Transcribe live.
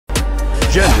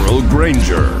General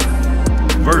Granger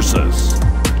versus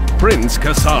Prince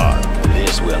Kassad.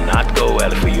 This will not go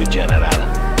well for you, General.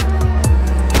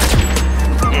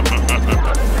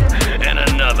 And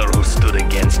another who stood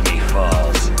against me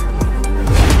falls.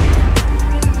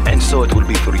 And so it will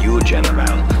be for you,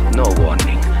 General. No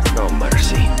warning, no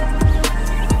mercy.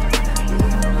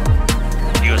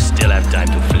 You still have time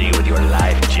to flee with your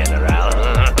life, General.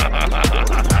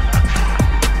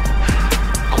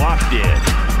 Clocked in.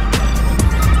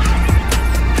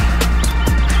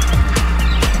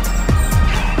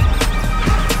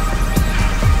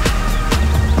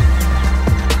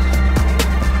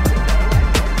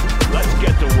 Let's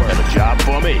get to work. Have a job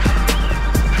for me?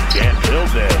 Can't build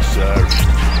this, sir.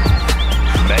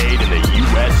 Made in the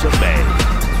U.S. of A.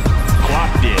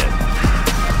 Clocked in.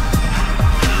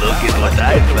 Look at what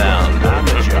I found. On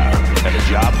the job. Have a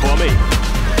job for me?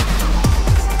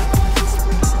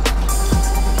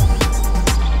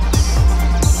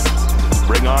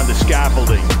 Bring on the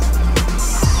scaffolding.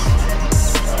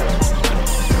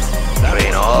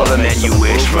 Train all the men you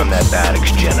wish from that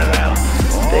barracks, General.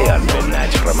 They are no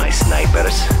match for my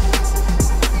snipers.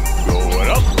 Going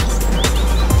up.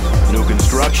 New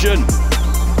construction.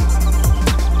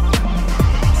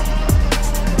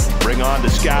 Bring on the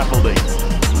scaffolding.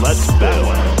 Let's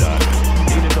build.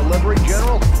 Need a delivery,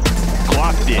 General?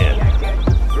 Clocked in.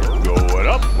 Going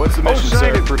up. What's the mission,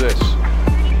 sir? For this.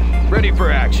 Ready for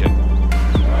action.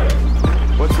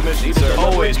 What's the mission, sir?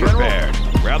 Always prepared.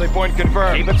 Rally point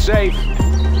confirmed. Keep it safe.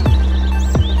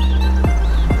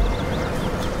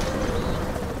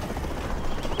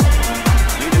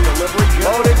 Need a delivery,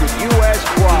 General? Loaded with U.S.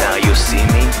 quality. Now you see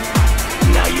me.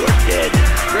 Now you're dead.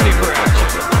 Ready for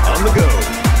action. On the go.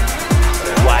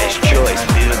 Wise choice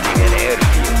building an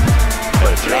airfield.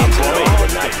 But planes alone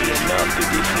will not be enough to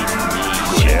defeat me,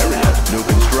 General. New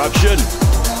construction.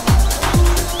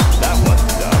 That one's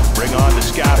done. Bring on the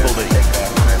scaffolding.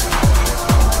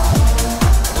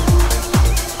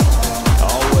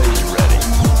 Always ready.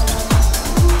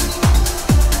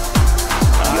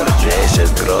 Your base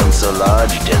has grown so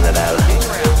large, General.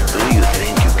 Do you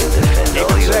think you can defend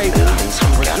all your buildings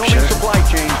from capture? Supply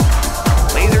chain.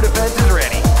 Laser defense is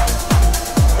ready.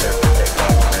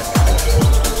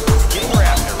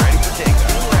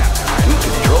 We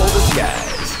control the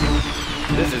skies.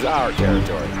 This is our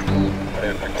territory.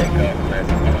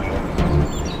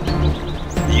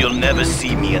 You'll never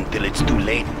see me until it's too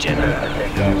late, General.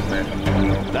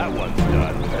 That one's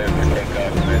done.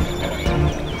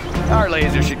 Our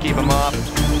laser should keep them off.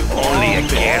 Only a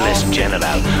careless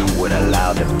general would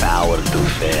allow the power to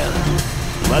fail.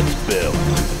 Let's build.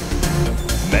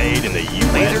 Made in the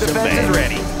Laser U.S. of defense is A.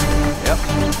 ready. Yep.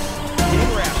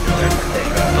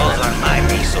 Those are my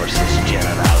resources,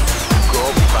 General. Go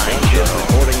find your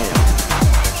Reporting in.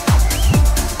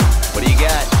 What do you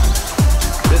got?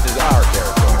 This is our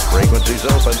territory. Frequency's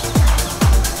open.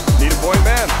 Need a point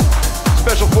man.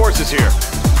 Special forces here.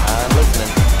 I'm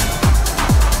listening.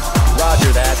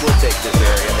 Roger that. We'll take this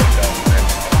area.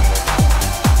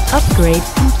 Upgrade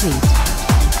complete.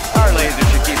 Our laser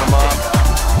should keep them off.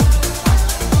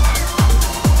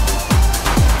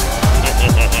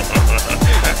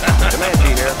 Command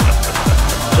team here.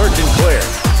 Search and clear.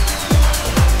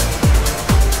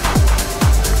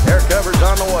 Air cover's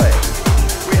on the way.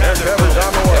 Air cover's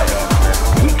on the way.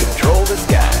 We control the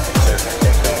skies.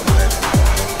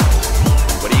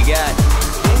 What do you got?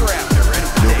 King Raptor ready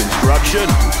for New takeoff. construction.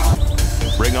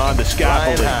 Bring on the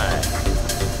Flying scaffolding. high.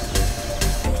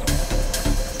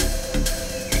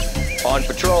 On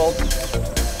patrol.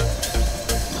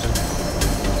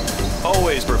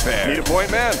 Always prepared. Need a point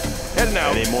man. Heading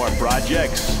out. Any more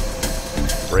projects?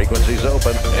 Frequency's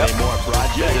open. Any more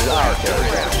projects? This is our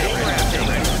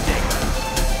territory.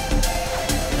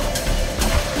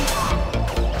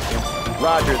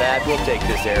 Roger that. We'll take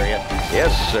this area.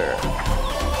 Yes, sir.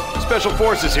 Special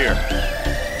forces here.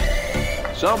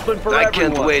 Something for I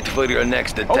everyone. can't wait for your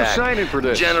next attack. sign in for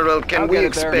this. General, can I'll we get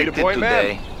it there. expect Need a it point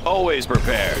today? man. Always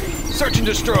prepared. Search and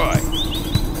destroy.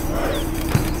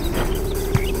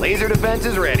 Laser defense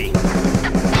is ready.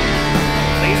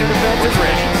 Laser defense is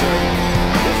ready.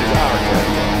 This is our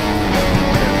territory.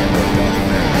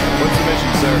 What's the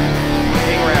mission, sir?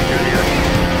 King Raptor here.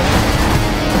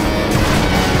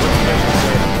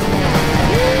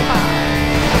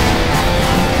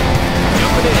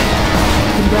 Jumping in.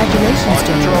 Congratulations,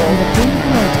 General. You have been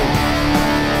promoted.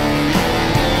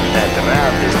 That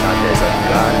route is not as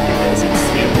unguarded as it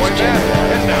seems, Point man. General.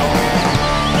 Heading out.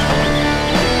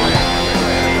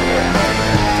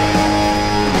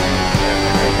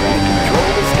 Control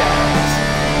the skies.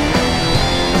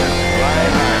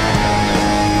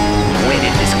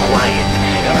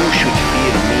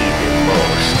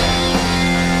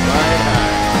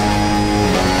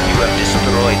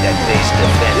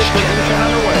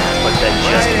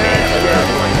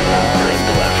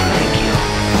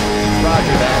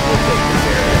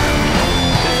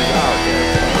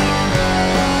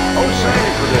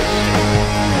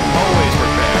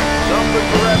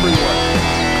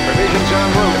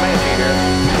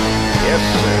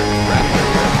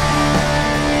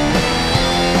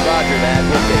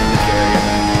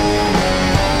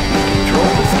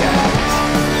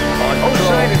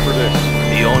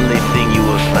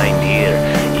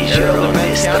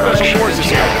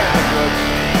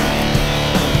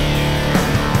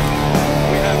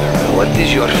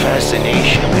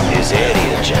 connection with this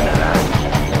area, General.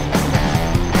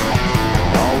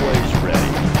 Always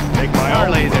ready. Make my Our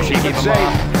own laser move. should keep them Safe.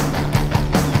 off.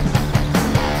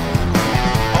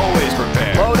 Always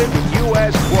prepared. Loaded with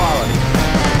U.S. quality.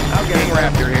 King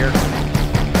Raptor here.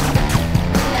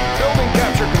 Building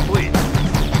capture complete.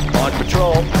 On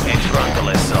patrol. A frontal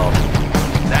assault.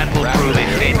 That will prove a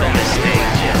fatal mistake,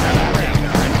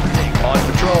 General. On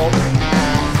patrol.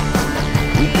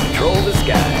 We control the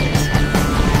skies.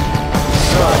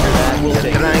 Roger that. We'll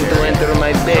They're take trying to enter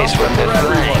my base from the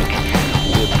flank.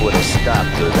 We'll put a stop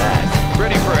to that.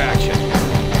 Ready for action.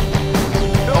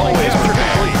 Always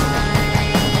complete.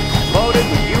 Loaded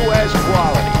with U.S.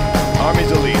 quality.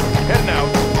 Army's elite. Heading out.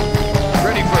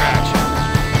 Ready for action.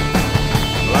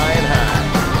 Flying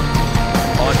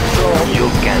high. On patrol. You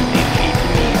can't defeat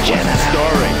me, General.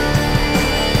 Story.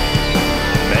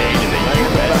 Made in the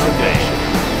U.S. of A.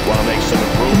 Want to make some A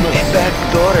improvements?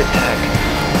 backdoor attack.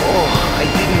 Oh, I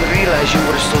didn't realize you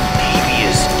were so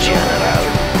devious, General.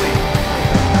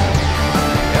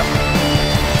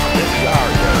 This is our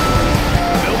territory.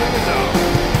 Building is out.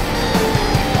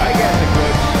 I got the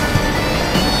goods.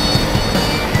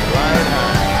 Flying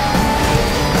high.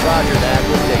 Roger that.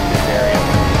 We'll take this area.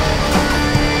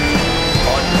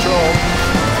 On patrol.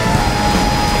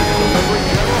 Delivery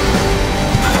general.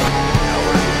 Now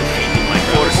we're defeating my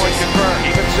Point forces. confirmed.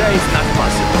 Keep it safe. It's not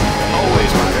possible.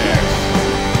 Always prepared.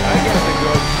 I got the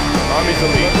goods. Army's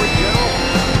elite. Delivery general.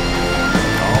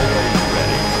 Always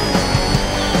ready.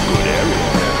 Good area.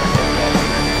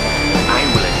 I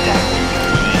will attack when you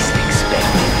least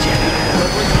expect it, General.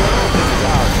 Delivery general. This is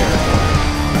our territory.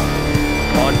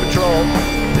 On patrol.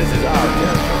 This is our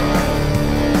territory.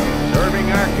 Serving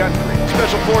our country.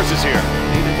 Special forces here.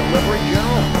 Need a delivery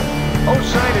general? Oh,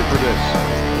 sign it for this.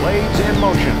 Blades in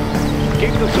motion.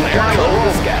 Keep the supplies Control the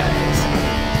rolling. skies.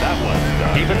 That one's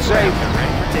done. Keep it safe.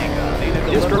 Ready for takeoff.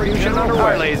 Distribution Our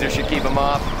underway. laser should keep them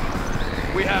off.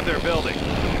 We have their building.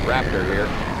 Raptor here.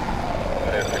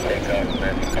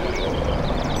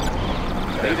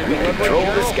 We control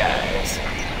the skies.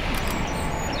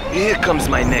 Here comes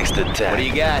my next attack. What do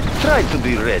you got? Try to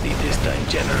be ready this time,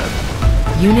 General.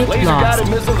 Unit Laser-guided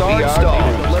lost. missiles are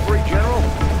installed. Delivery general.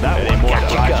 That Any one more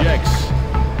got projects.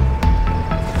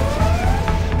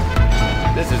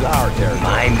 This is our territory.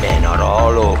 My men are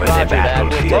all over the Roger that.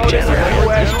 battlefield, We'll take this General. area.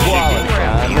 U.S. quality.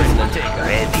 Confused,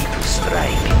 ready to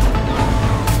strike.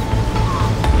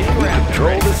 We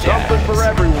control the something for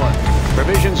everyone.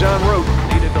 Provisions en route.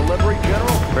 Need a delivery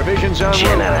general? Provisions en route.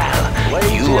 General,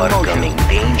 Blades you in are motion. coming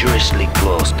dangerously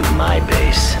close to my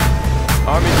base.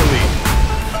 Army's elite.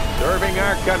 Serving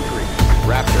our country.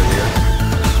 Raptor here.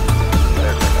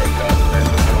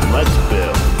 Let's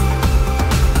build.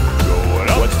 Going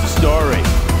up. What's the story?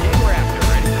 Raptor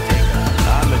ready to take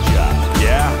off. On the job.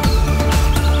 Yeah.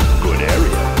 Good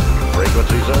area.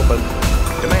 Frequencies open.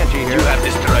 Comanche here. You have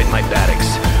destroyed my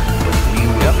barracks, but we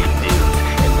will rebuild,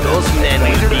 and those men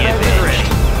will be avenged.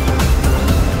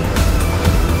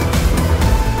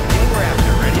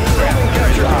 Raptor ready.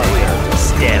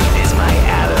 Stealth is my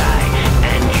ally,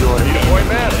 and your Point enemy.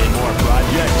 man. Any more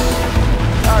projects?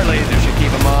 Our laser should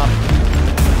keep them off.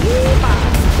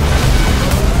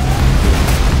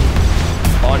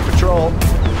 On patrol.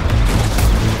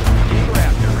 King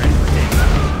Raptor ready for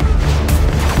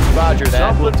takeoff. Roger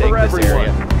that. We'll Something take for this area.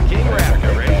 everyone. King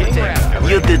Raptor ready for takeoff.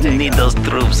 You didn't need those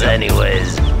troops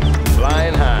anyways.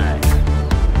 Flying high.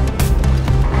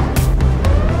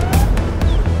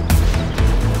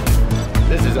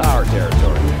 This is our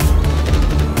territory.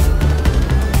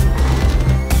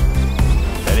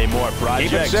 Any more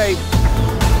projects? Keep it safe.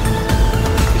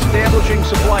 Establishing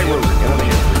supply route.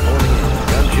 Gunship reporting in.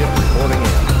 Gunship reporting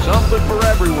in. Something for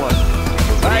everyone.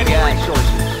 Providing got?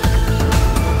 resources.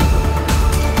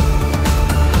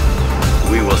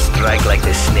 We will strike like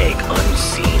the snake,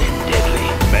 unseen and deadly.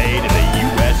 Made in the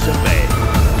U.S. of A.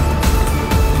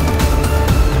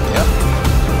 Yep.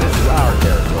 This is our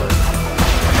territory.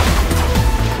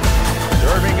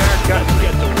 Serving our country. Let's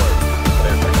get to work.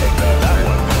 That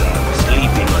one's done.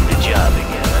 Sleeping on the job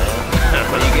again,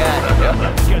 huh? What do you got? Yep.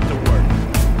 Let's get to work.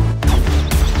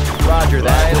 Roger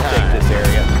that. We'll take this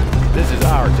area. This is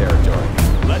our territory.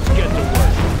 Let's get to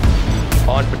work.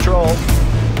 On patrol.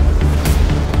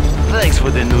 Thanks for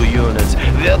the new units.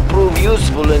 They'll prove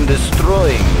useful in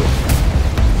destroying you.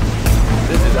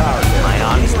 This is our territory. My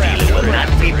honest dealer will not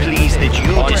be pleased that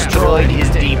you destroyed his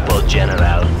depot,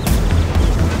 General.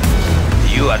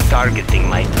 You are targeting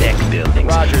my tech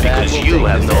buildings Roger that. because We'll you take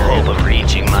have this no area. hope of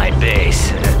reaching my base.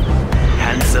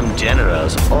 Handsome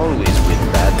generals always win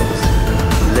battles.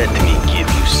 Let me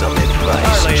give you some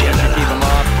advice, Our laser should keep them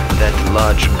General. off. That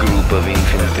large group of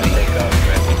infantry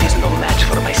is no match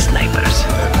for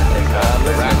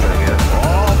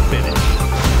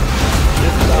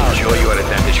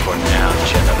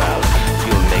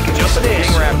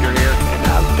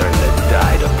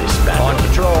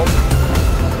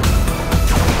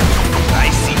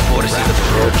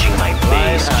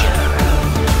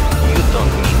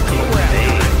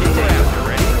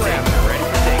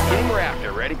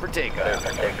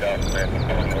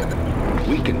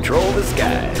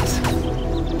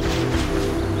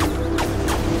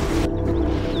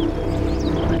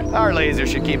Our laser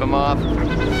should keep them off.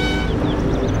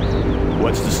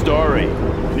 What's the story?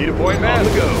 Need a point man? On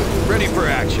the go. Ready for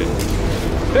action.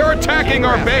 They're attacking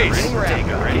our base!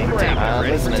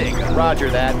 Listening. Roger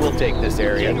that. We'll take this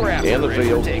area. In the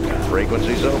field.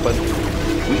 Frequency's open.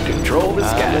 We control the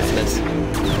sky.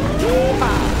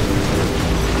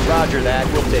 Roger that.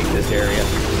 We'll take this area.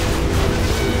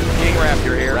 King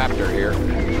Raptor here. Raptor here.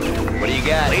 What do you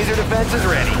got? Laser defense is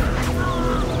ready.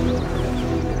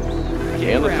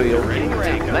 In the field.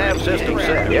 Nav system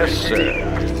set. Yes, sir.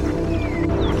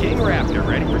 King Raptor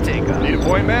ready for takeoff. Need a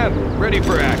point man? Ready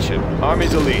for action.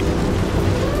 Army's elite.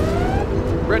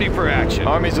 Ready for action.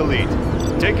 Army's elite.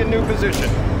 Take a new position.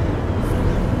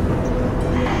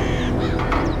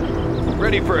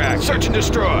 Ready for action. Search and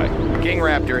destroy. King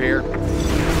Raptor here.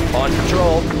 On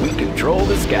patrol. We control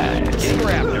the skies. King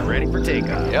Raptor ready for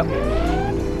takeoff. Yep.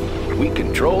 We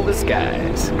control the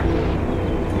skies.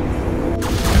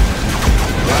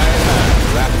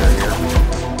 Raptor here.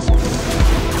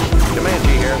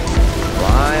 Comanche here.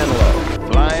 Flying low.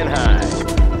 Flying high.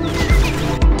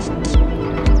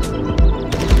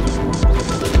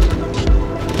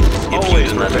 If you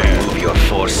do not remove your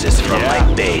forces from my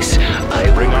base, I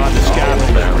will Bring on the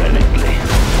scaffolding. permanently.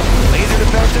 Laser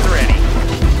defense is ready.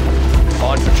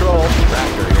 On patrol.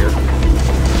 Raptor here.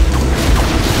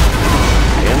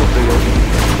 In the field.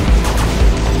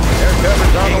 Air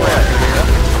cover's on the left.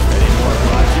 Ready for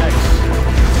projects.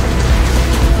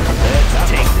 Let's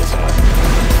take this one.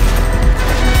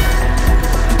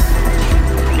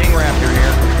 King Raptor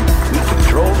here. We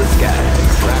control the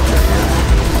skies. Raptor here.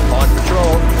 On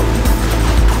patrol.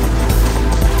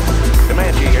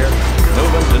 Comanche here.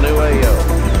 Moving to new AO.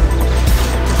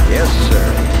 Yes, sir.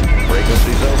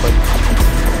 Frequency's open.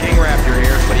 King Raptor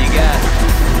here. What do you got?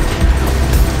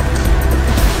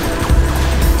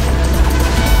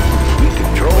 We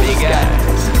control What do the you got?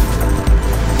 skies.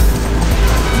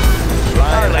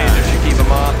 Our laser should keep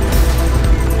them off.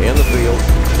 In the field.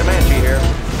 Comanche here.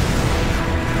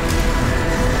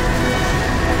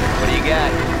 What do you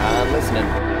got? I'm listening.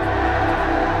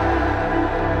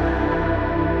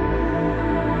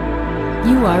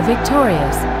 You are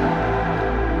victorious.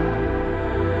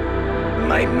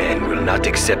 My men will not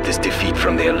accept this defeat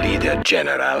from their leader,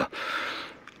 General.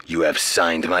 You have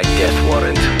signed my death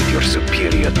warrant with your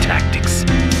superior tactics.